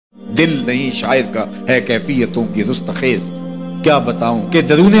दिल नहीं शायर का है कैफियतों की रुस्तखेज। क्या बताऊं कि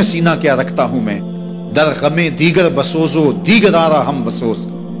दरूने सीना क्या रखता हूं मैं, दर गमे दीगर बसोजो दीगर आरा हम बसोस।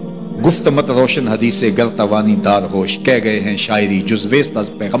 गुफ्त मत रोशन हदीसे गर तवानी दार होश, कह गए हैं शायरी जुज़वेस्त अज़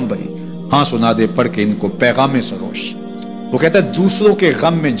पैगम्बरी, हाँ सुना दे पढ़ के इनको पैगामे सरोश। वो कहता है दूसरों के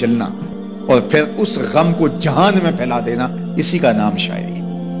गम में जलना और फिर उस गम को जहान में फैला देना, इसी का नाम शायरी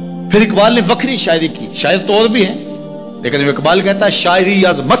है। फिर इकबाल ने वक्री शायरी की, शायर तो और भी हैं, लेकिन इकबाल कहता है शायरी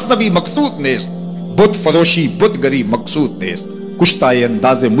अज मसनवी मकसूद नेस, बुत फरोशी बुत गरी मकसूद नेस, कुश्ताए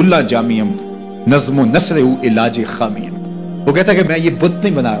अंदाज़े मुल्ला जामियम नज़्म नस्र इलाज खामियम। वो कहता है कि मैं ये बुत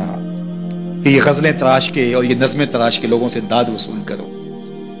नहीं बना रहा कि ये गजलें तराश के और ये नज़में तराश के लोगों से दाद वसूल करो,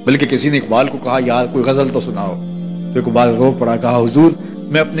 बल्कि किसी ने इकबाल को कहा यार कोई गजल तो सुनाओ, तो इकबाल रो पड़ा, कहा हुजूर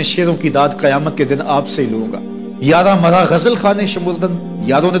मैं अपने शेरों की दाद कयामत के दिन आपसे ही लूंगा। यारा मरा गजल खाने शमुर्दन,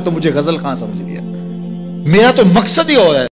 यारों ने तो मुझे गजल खां समझ लिया, मेरा तो मकसद ही और है।